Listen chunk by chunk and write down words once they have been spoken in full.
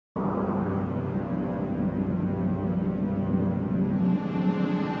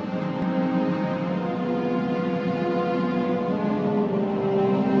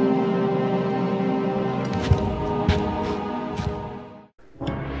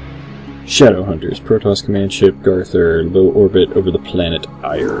Shadow Hunters, Protoss command ship, Garther, low orbit over the planet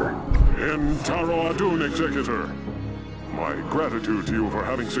Ire. Entaro Adun, Executor. My gratitude to you for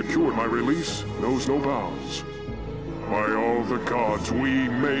having secured my release knows no bounds. By all the gods, we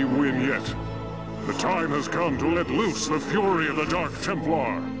may win yet. The time has come to let loose the fury of the Dark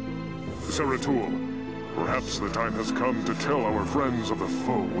Templar. Zeratul, perhaps the time has come to tell our friends of the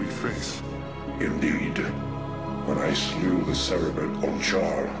foe we face. Indeed. When I slew the Cerebrid on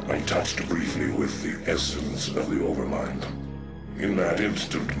Char, I touched briefly with the essence of the Overmind. In that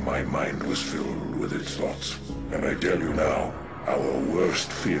instant, my mind was filled with its thoughts. And I tell you now, our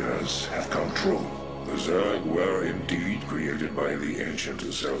worst fears have come true. The Zerg were indeed created by the ancient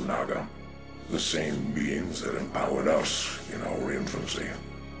Zelnaga, the same beings that empowered us in our infancy.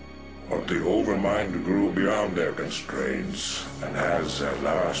 But the Overmind grew beyond their constraints, and has at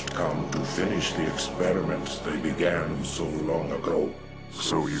last come to finish the experiments they began so long ago.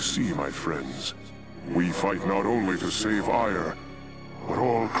 So you see, my friends, we fight not only to save Ire, but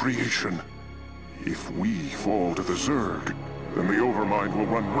all creation. If we fall to the Zerg, then the Overmind will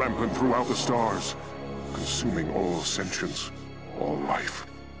run rampant throughout the stars, consuming all sentience, all life.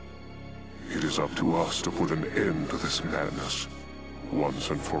 It is up to us to put an end to this madness, once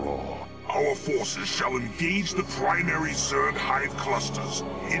and for all. Our forces shall engage the primary Zerg hive clusters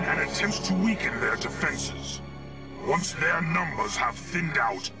in an attempt to weaken their defenses. Once their numbers have thinned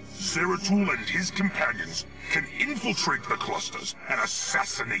out, Zeratul and his companions can infiltrate the clusters and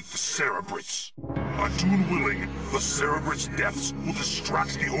assassinate the Cerebrids. Adun willing, the Cerebrids' deaths will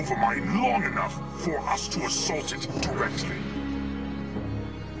distract the Overmind long enough for us to assault it directly.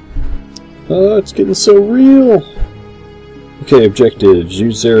 Oh, it's getting so real! Okay, objectives.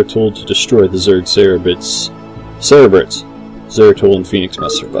 Use Zeratul to destroy the Zerg Cerebrids. Zeratul and Phoenix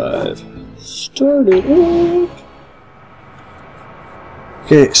must survive. Start it up!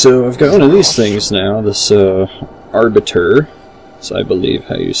 Okay, so I've got one of these things now, this Arbiter, is I believe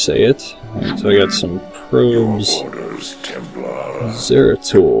how you say it. Right, so I got some probes,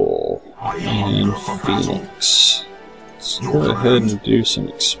 Zeratul, and Phoenix. Let's go ahead and do some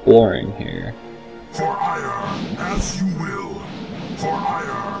exploring here. For Ire, as you will. For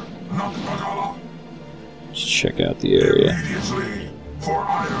Ire, not Bagala. Let's check out the area. Immediately. For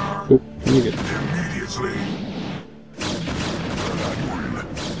Ire. Oh, let me get... Immediately.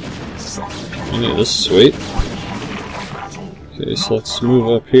 Yeah, this is sweet. Okay, so let's move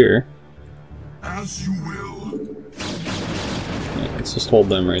up here. As you will. Yeah, let's just hold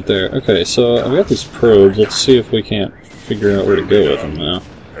them right there. Okay, so I've got these probes. Let's see if we can't figure out where to go with them now.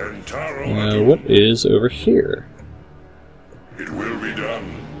 What is over here? It will be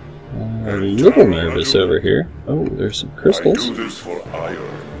done. A little nervous over here. Oh, there's some crystals. I do this for Ire.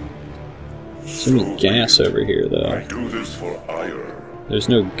 Some gas over here, though. I do this for Ire. There's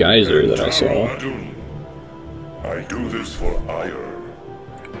no geyser that I saw. I do this for Ire.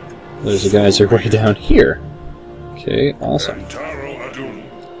 There's a geyser way down here. Okay, awesome.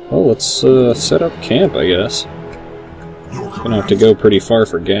 Well, let's set up camp, I guess. Gonna have to go pretty far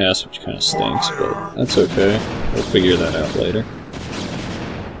for gas, which kind of stinks, but that's okay. We'll figure that out later.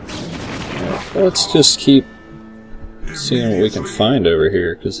 Right, let's just keep seeing what we can find over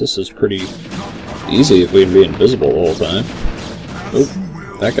here, because this is pretty easy if we'd be invisible the whole time. Oh,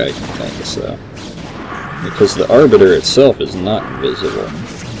 that guy can tank us though. Because the Arbiter itself is not invisible.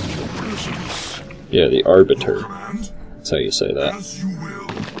 Yeah, the Arbiter. That's how you say that.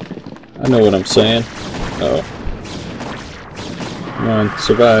 I know what I'm saying. Oh. Come on,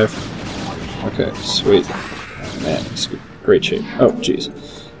 survive. Okay, sweet. Oh, man, it's great shape. Oh, jeez.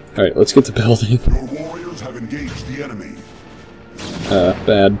 Alright, let's get to building. Your warriors have engaged the enemy.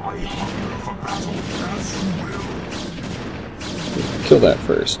 Bad. Kill that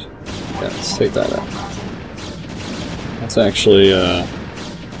first. Yeah, let's take that out. Let's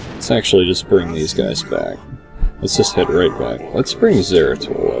actually just bring these guys back. Let's just head right back. Let's bring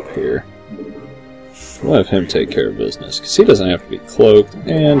Zeratul up here. We'll have him take care of business, because he doesn't have to be cloaked,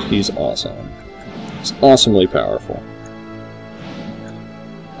 and he's awesome. He's awesomely powerful.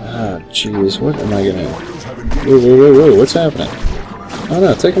 Ah, jeez, what am I gonna... Whoa, whoa, whoa, whoa, what's happening? Oh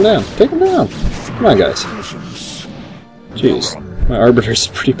no, take him down! Take him down! Come on, guys. Jeez, my Arbiter's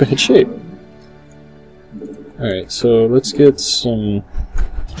in pretty bad shape. Alright, so let's get some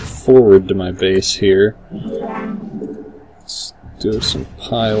forward to my base here. Let's do some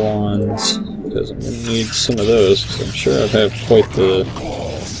pylons, because I'm going to need some of those, because I'm sure I've had quite the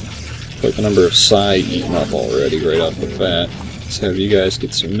number of psi eaten up already right off the bat. Let's have you guys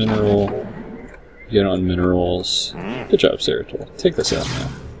get some mineral, get on minerals. Good job, Zeratul. Take this out now.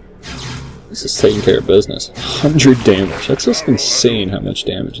 This is taking care of business. 100 damage. That's just insane how much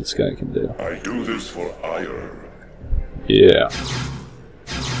damage this guy can do. I do this for ire. Yeah.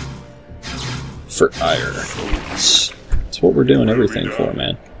 For ire. That's what we're doing everything for,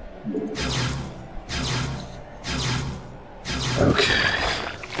 man. Okay.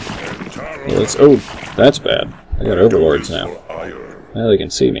 Well, let's... Oh, that's bad. I got overlords now. Now they can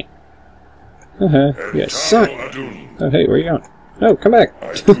see me. You guys suck! Oh, hey, where are you going? No, come back!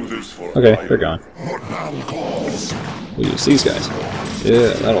 Okay, they're gone. We'll use these guys.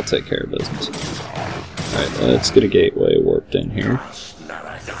 Yeah, that'll take care of business. Alright, let's get a gateway warped in here.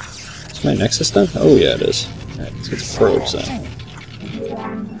 Is my Nexus done? Oh yeah, it is. Alright, let's get some probes then.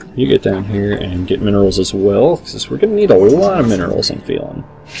 You get down here and get minerals as well, because we're going to need a lot of minerals, I'm feeling.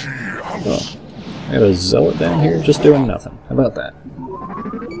 Well, I got a zealot down here just doing nothing. How about that?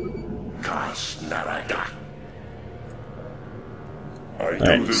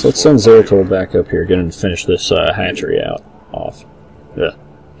 Alright, so let's send Zeratul back up here, get him to finish this hatchery off. Ugh.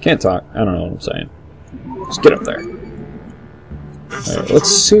 Can't talk, I don't know what I'm saying. Just get up there. Alright, let's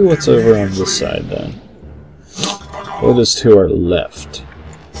see what's over on this side then. What is to our left?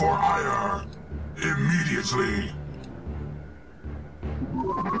 For ire, immediately.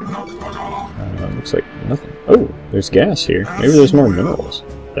 Looks like nothing. Oh, there's gas here. Maybe there's more minerals.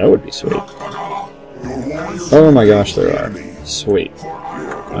 That would be sweet. Oh my gosh, there are. Sweet.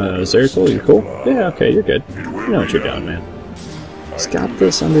 Zeratul, you cool? Yeah, okay, you're good. You know what you're doing, man. He's got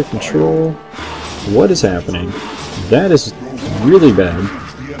this under control. What is happening? That is really bad.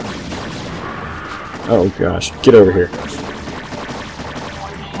 Oh gosh, get over here.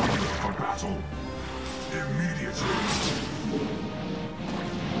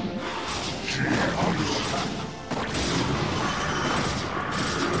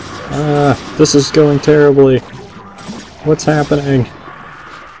 This is going terribly. What's happening?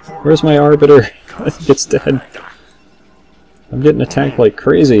 Where's my Arbiter? I think it's dead. I'm getting attacked like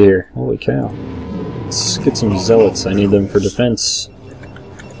crazy here. Holy cow. Let's get some zealots. I need them for defense.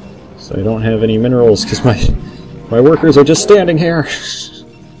 So I don't have any minerals because my workers are just standing here.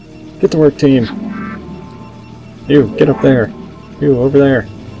 Get to work, team. You, get up there. You, over there.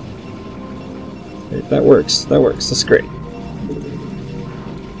 That works. That works. That's great.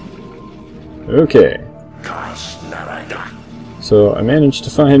 Okay. So I managed to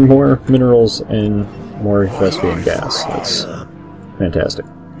find more minerals and more Vespian gas. That's fantastic.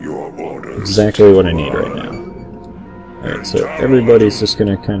 Exactly what I need right now. Alright, so everybody's just going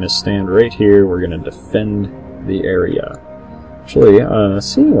to kind of stand right here. We're going to defend the area. Actually,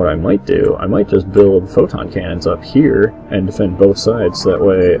 seeing what I might do, I might just build photon cannons up here and defend both sides. That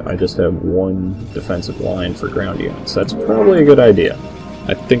way I just have one defensive line for ground units. That's probably a good idea.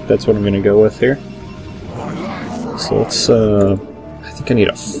 I think that's what I'm going to go with here. So let's, I think I need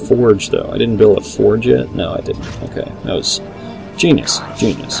a forge though. I didn't build a forge yet? No, I didn't. Okay, that was genius.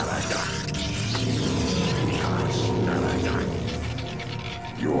 Genius.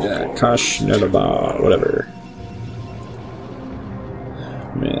 Yeah, Kosh Neraba, whatever.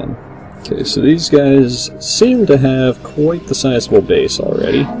 Man. Okay, so these guys seem to have quite the sizable base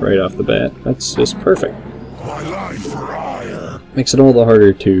already, right off the bat. That's just perfect. Makes it all the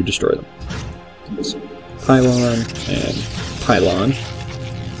harder to destroy them. Just pylon and pylon.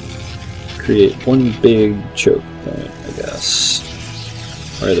 Create one big choke point, I guess.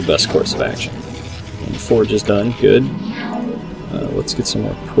 Or the best course of action. And the forge is done, good. Let's get some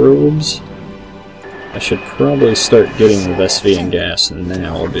more probes. I should probably start getting the Vespian gas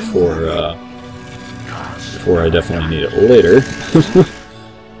now before I definitely need it later.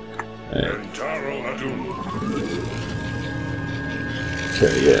 Alright.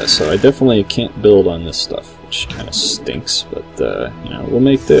 Okay, yeah, so I definitely can't build on this stuff, which kind of stinks, but, you know, we'll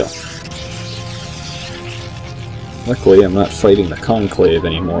make do. Luckily, I'm not fighting the Conclave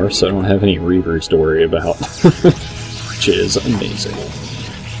anymore, so I don't have any Reavers to worry about, which is amazing.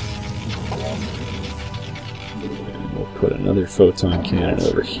 And we'll put another photon cannon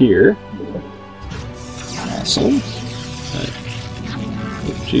over here. Awesome.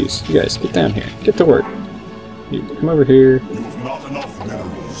 Oh, jeez, you guys, get down here. Get to work. You come over here.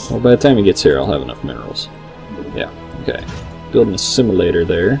 Well, by the time he gets here, I'll have enough minerals. Yeah, okay. Building a simulator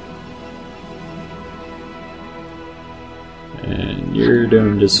there. And you're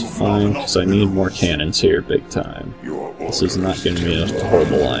doing just fine, because I need more cannons here, big time. This is not going to be enough to hold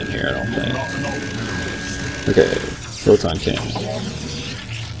the line here, I don't think. Okay, photon cannon.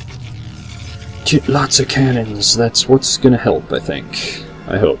 Lots of cannons, that's what's going to help, I think.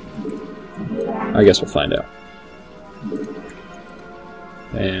 I hope. I guess we'll find out.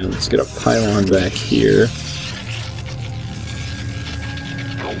 And let's get a pylon back here.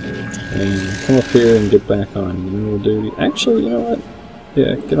 And come up here and get back on mineral duty. Actually, you know what?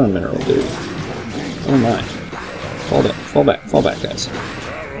 Yeah, get on mineral duty. Oh my. Fall back, guys.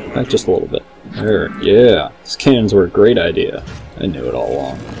 Back just a little bit. There, yeah. These cannons were a great idea. I knew it all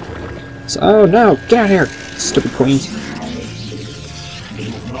along. So, oh no, get out of here, stupid queens.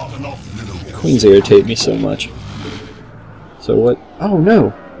 Queens irritate me so much. So what? Oh no,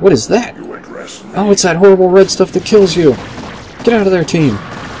 what is that? Oh, it's that horrible red stuff that kills you. Get out of there, team.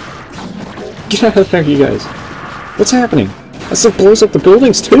 Get out of there, you guys. What's happening? That stuff blows up the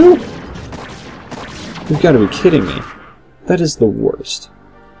buildings too? You've got to be kidding me. That is the worst.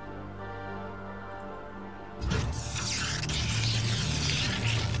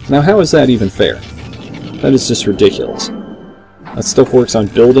 Now how is that even fair? That is just ridiculous. That stuff works on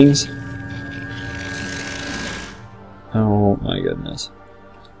buildings? Oh my goodness.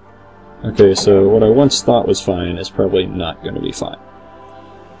 Okay, so what I once thought was fine is probably not going to be fine.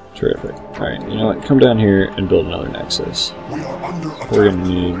 Terrific. Alright, you know what? Come down here and build another Nexus. We're going to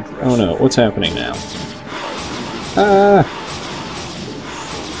need... Oh no, what's happening now? Ah!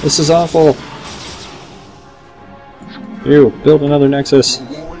 This is awful! Ew, build another Nexus.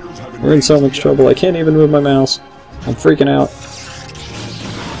 We're in so much trouble, I can't even move my mouse. I'm freaking out.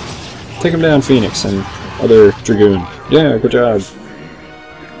 Take him down, Phoenix, and other Dragoon. Yeah, good job.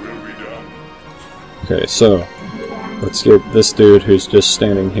 Okay, so let's get this dude who's just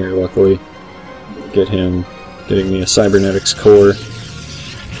standing here, luckily. Get him getting me a cybernetics core.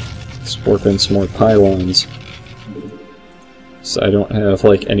 Let's warp in some more pylons. So I don't have,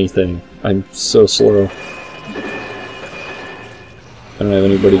 like, anything. I'm so slow. I don't have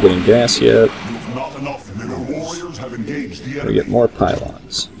anybody getting gas yet. We get more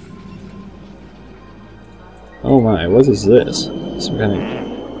pylons. Oh my, what is this? Some kind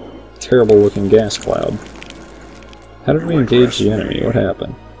of terrible looking gas cloud. How did we engage the enemy? What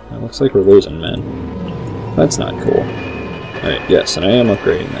happened? It looks like we're losing men. That's not cool. Alright, yes, and I am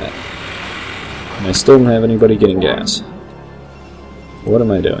upgrading that. And I still don't have anybody getting gas. What am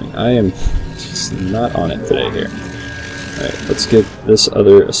I doing? I am just not on it today here. Alright, let's get this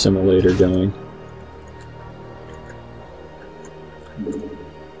other assimilator going.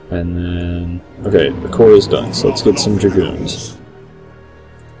 And then... Okay, the core is done, so let's get some Dragoons.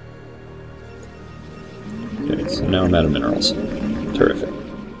 Okay, so now I'm out of minerals. Terrific.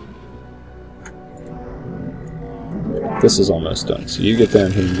 This is almost done, so you get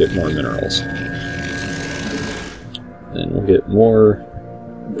down here and get more minerals. Then we'll get more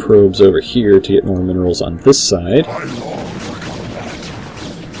probes over here to get more minerals on this side.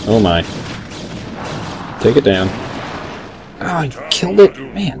 Oh my. Take it down. Oh, I killed it!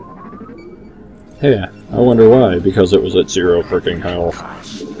 Man. Yeah, I wonder why. Because it was at 0 freaking health.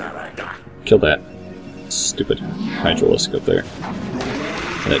 Kill that stupid hydralisk up there.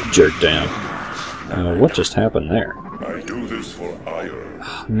 That jerk down. What just happened there? I do this for iron.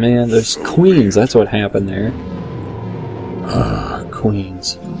 Oh, man, there's queens. That's what happened there. Ah,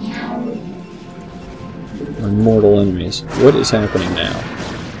 queens. My mortal enemies. What is happening now?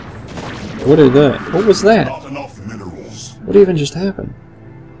 What is that? What was that? What even just happened?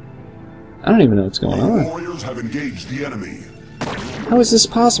 I don't even know what's going on. Warriors have engaged the enemy. How is this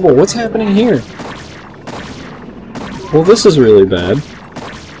possible? What's happening here? Well, this is really bad.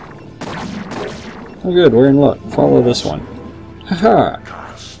 Oh good, we're in luck. Follow this one. Haha!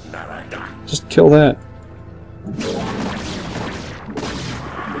 Just kill that.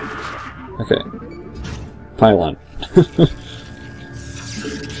 Okay. Pylon.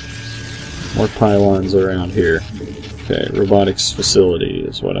 More pylons around here. Okay, robotics facility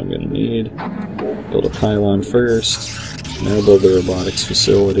is what I'm going to need. Build a pylon first. Now build the robotics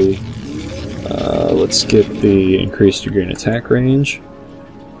facility. Let's get the increased Dragoon attack range.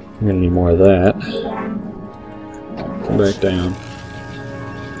 I'm going to need more of that. Come back down.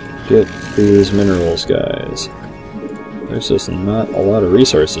 Get these minerals, guys. There's just not a lot of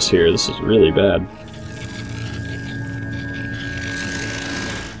resources here. This is really bad.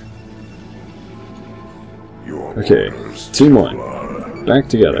 Okay, Team 1. Back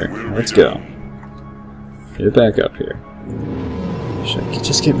together. Let's go. Get back up here. Should I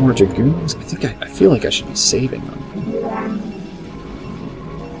just get more Dragoons? I feel like I should be saving them.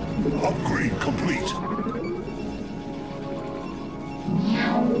 Upgrade complete.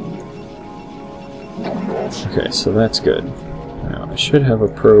 Okay, so that's good. Now, I should have a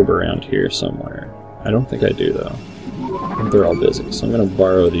probe around here somewhere. I don't think I do, though. I think they're all busy, so I'm going to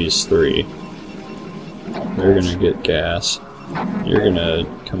borrow these 3. They're going to get gas. You're going to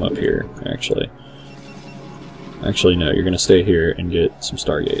come up here, actually. Actually, no, you're going to stay here and get some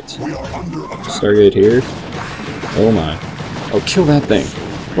Stargates. Stargate here. Oh my. Oh, kill that thing.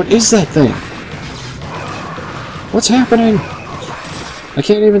 What is that thing? What's happening? I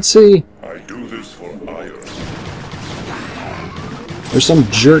can't even see. I do this for ire. There's some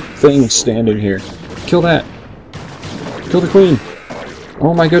jerk thing standing here. Kill that. Kill the queen.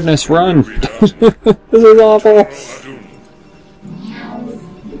 Oh my goodness, run! This is awful!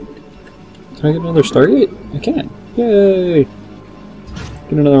 Can I get another Stargate? I can. Yay!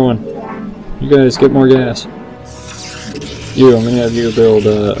 Get another one. You guys, get more gas. You, I'm gonna have you build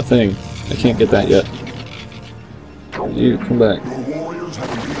a thing. I can't get that yet. You, come back.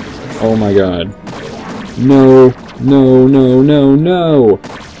 Oh my god. No! No, no, no, no!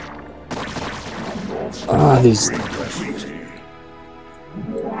 Ah, these...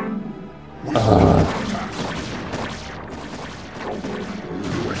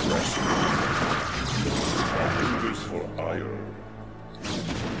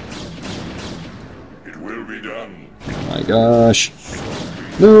 My gosh.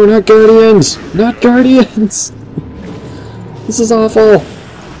 No, not Guardians! Not Guardians! This is awful!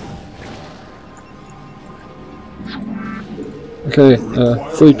 Okay,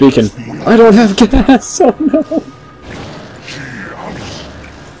 fleet beacon. I don't have gas! Oh no!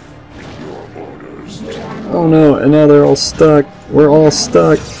 Oh no, and now they're all stuck. We're all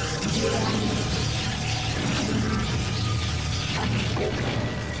stuck.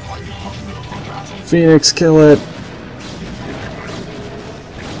 Phoenix, kill it!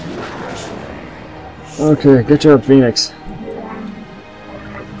 Okay, good job, Phoenix.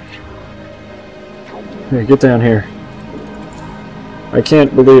 Hey, get down here. I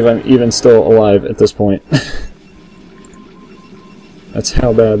can't believe I'm even still alive at this point. That's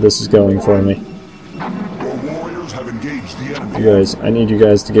how bad this is going for me. You guys, I need you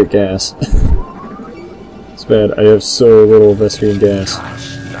guys to get gas. It's bad, I have so little Vespian gas.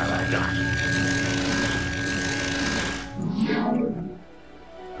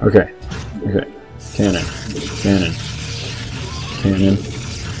 Okay, okay. Cannon. Cannon. Cannon.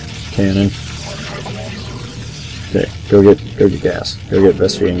 Cannon. Okay, go get gas. Go get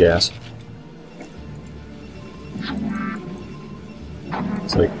Vespian gas.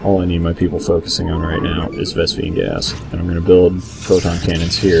 It's like all I need my people focusing on right now is Vespian gas. And I'm gonna build photon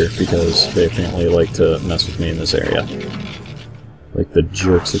cannons here because they apparently like to mess with me in this area. Like the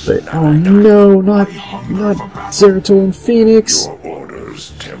jerks that they... Oh no, not Zeratul and Phoenix! Your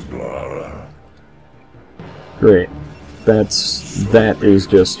orders, Templar. Great. That is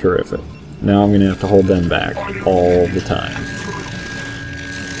just terrific. Now I'm gonna have to hold them back all the time.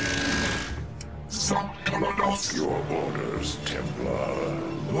 Your orders, Templar.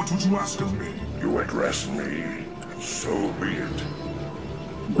 What would you ask of me? You address me, so be it.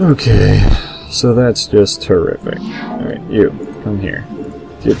 Okay, so that's just terrific. Alright, you, come here.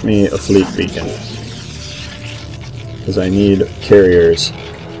 Get me a fleet beacon. Because I need carriers.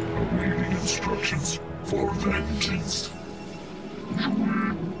 Reading instructions for vengeance.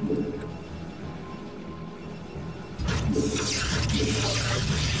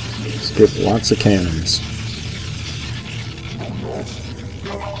 Let's get lots of cannons.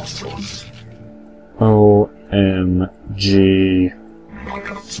 OMG.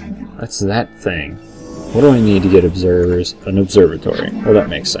 That's that thing. What do I need to get observers? An observatory. Well, that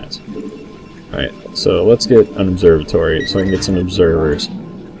makes sense. Alright, so let's get an observatory so I can get some observers.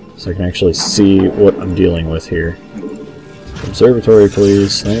 So I can actually see what I'm dealing with here. Observatory,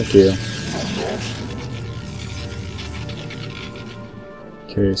 please. Thank you.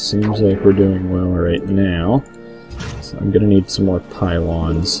 Okay, seems like we're doing well right now. So I'm gonna need some more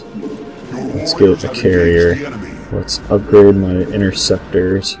pylons. Let's get a carrier. Let's upgrade my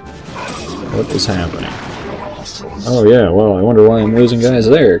interceptors. What is happening? Oh yeah, well, I wonder why I'm losing guys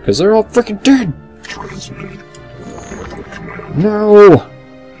there, because they're all freaking dead! No!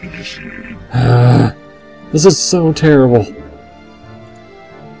 This is so terrible.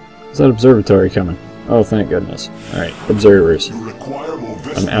 Is that observatory coming? Oh, thank goodness. Alright, observers.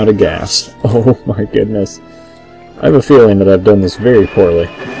 I'm out of gas. Oh my goodness. I have a feeling that I've done this very poorly.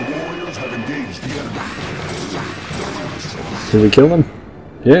 Did we kill them?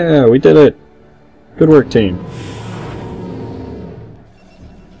 Yeah, we did it! Good work, team.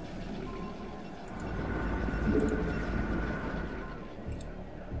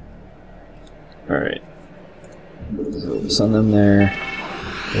 Alright. So we'll send them there.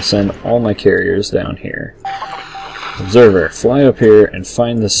 We'll send all my carriers down here. Observer, fly up here and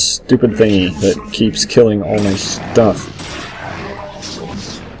find this stupid thingy that keeps killing all my stuff.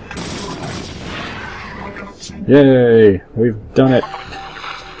 Yay! We've done it!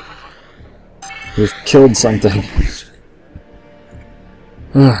 We've killed something.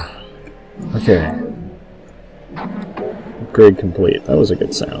 Okay. upgrade complete. That was a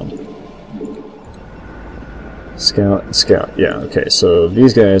good sound. Scout, scout. Yeah, okay, so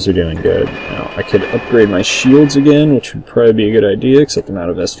these guys are doing good. Now, I could upgrade my shields again, which would probably be a good idea, except I'm out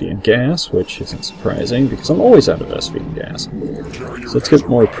of SV and gas, which isn't surprising, because I'm always out of SV and gas. So let's get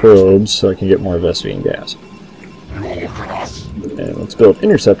more probes so I can get more of SV and gas. And let's build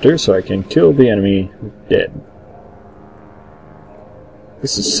interceptors so I can kill the enemy dead.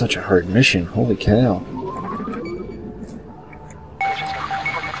 This is such a hard mission, holy cow.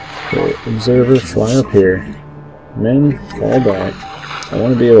 Okay, observer, fly up here. Men, fall back. I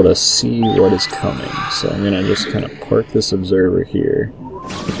want to be able to see what is coming, so I'm going to just kind of park this observer here.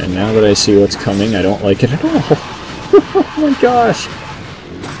 And now that I see what's coming, I don't like it at all. Oh my gosh!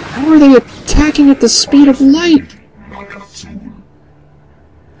 How are they attacking at the speed of light?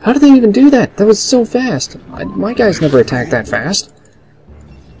 How did they even do that? That was so fast. My guys never attacked that fast.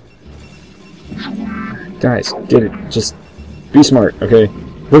 Guys, get it. Just be smart, okay?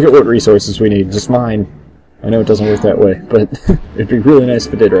 Look at what resources we need. Just mine. I know it doesn't work that way, but it'd be really nice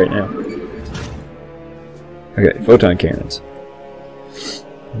if it did right now. Okay, photon cannons.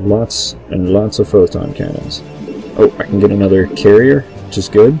 Lots and lots of photon cannons. Oh, I can get another carrier, which is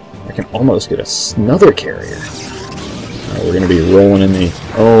good. I can almost get another carrier. We're going to be rolling in the...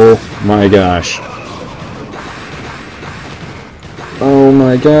 Oh my gosh. Oh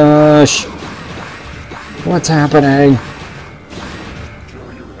my gosh. What's happening?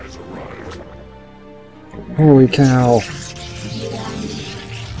 Holy cow.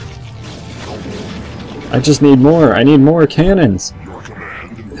 I just need more. I need more cannons.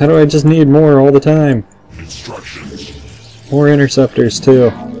 How do I just need more all the time? More interceptors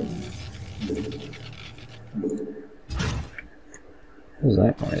too. What was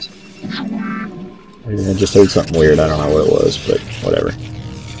that noise? Maybe I just heard something weird. I don't know what it was, but whatever.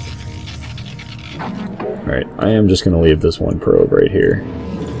 Alright, I am just going to leave this one probe right here.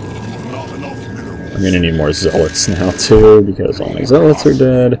 I'm going to need more zealots now too, because all my zealots are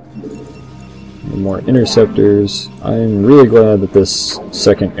dead. Need more interceptors. I'm really glad that this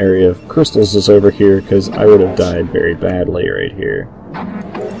second area of crystals is over here, because I would have died very badly right here.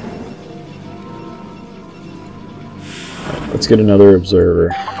 Right, let's get another observer.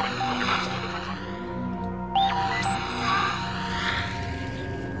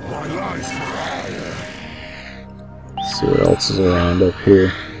 Let's see what else is around up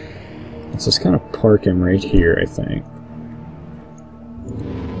here. Let's just kind of park him right here, I think.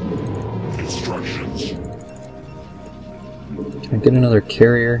 Can I get another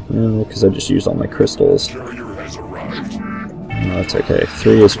carrier? No, because I just used all my crystals. No, that's okay.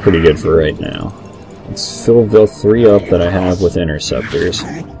 3 is pretty good for right now. Let's fill the 3 up that I have with interceptors.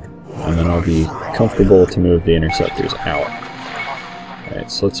 And then I'll be comfortable to move the interceptors out.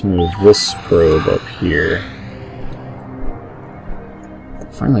 Alright, so let's move this probe up here.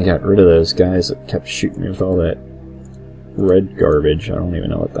 Finally got rid of those guys that kept shooting me with all that red garbage. I don't even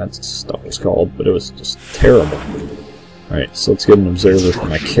know what that stuff was called, but it was just terrible. Alright, so let's get an observer for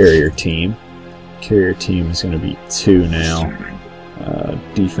my carrier team. Carrier team is going to be 2 now.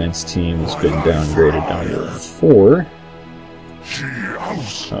 Defense team has been downgraded down to 4.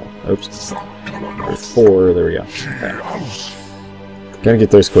 Oh, oops. Number 4, there we go. Okay. Gotta get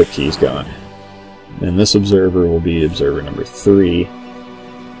those quick keys going. And this observer will be observer number 3.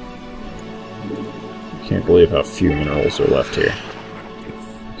 Can't believe how few minerals are left here.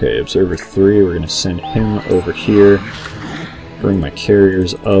 Okay, observer 3, we're going to send him over here, bring my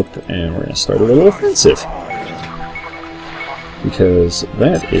carriers up, and we're going to start a little offensive. Because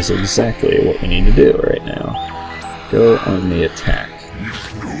that is exactly what we need to do right now. Go on the attack.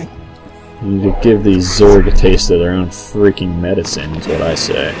 We need to give these Zerg a taste of their own freaking medicine, is what I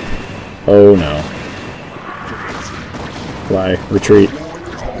say. Oh no. Fly, retreat.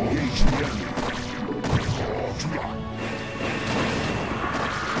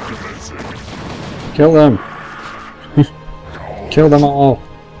 Kill them! Kill them all!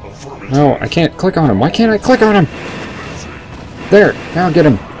 No, I can't click on him. Why can't I click on him? There! Now get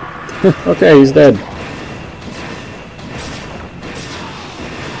him! Okay, he's dead.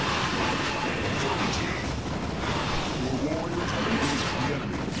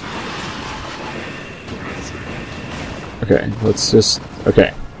 Okay, let's just...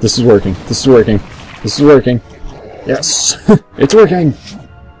 Okay, this is working. This is working. This is working. Yes! It's working!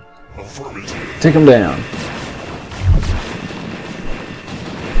 Take him down.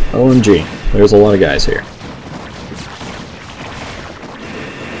 OMG. There's a lot of guys here.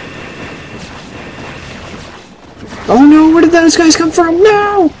 Oh no, where did those guys come from?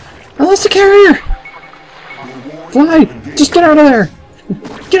 No! I lost the carrier! Fly! Just get out of there!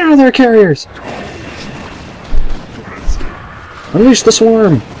 Get out of there, carriers! Unleash the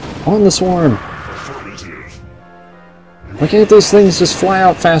swarm! On the swarm! Why can't these things just fly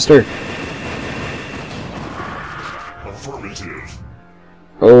out faster?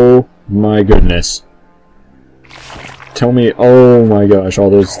 Oh my goodness. Tell me, oh my gosh, all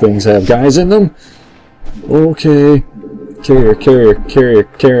those things have guys in them? Okay. Carrier, carrier, carrier,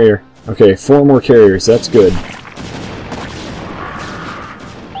 carrier. Okay, 4 more carriers, that's good.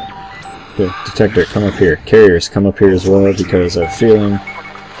 Okay, detector, come up here. Carriers, come up here as well, because I have a feeling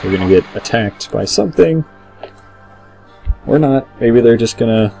we're gonna get attacked by something. Or not. Maybe they're just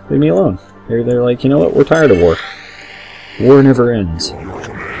gonna leave me alone. Maybe they're like, you know what, we're tired of war. War never ends.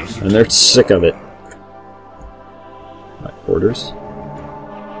 And they're sick of it. My orders?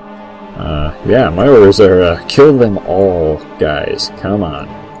 Yeah, my orders are, kill them all, guys. Come on.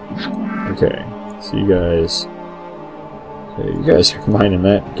 Okay, so you guys... Okay, you guys are mining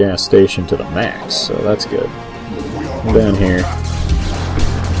that gas station to the max, so that's good. Come down here.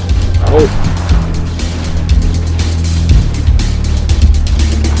 Oh!